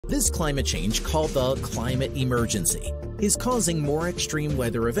This climate change, called the climate emergency, is causing more extreme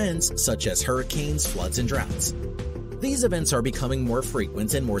weather events such as hurricanes, floods, and droughts. These events are becoming more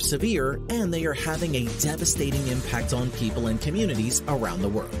frequent and more severe, and they are having a devastating impact on people and communities around the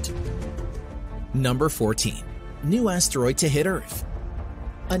world. Number 14. New asteroid to hit Earth.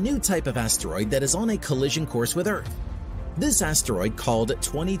 A new type of asteroid that is on a collision course with Earth. This asteroid, called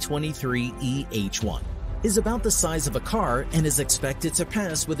 2023 EH1, is about the size of a car and is expected to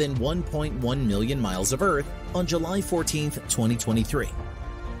pass within 1.1 million miles of Earth on July 14, 2023.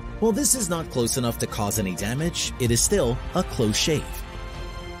 While this is not close enough to cause any damage, it is still a close shave.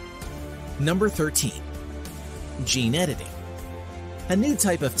 Number 13. Gene editing. A new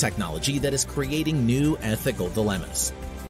type of technology that is creating new ethical dilemmas.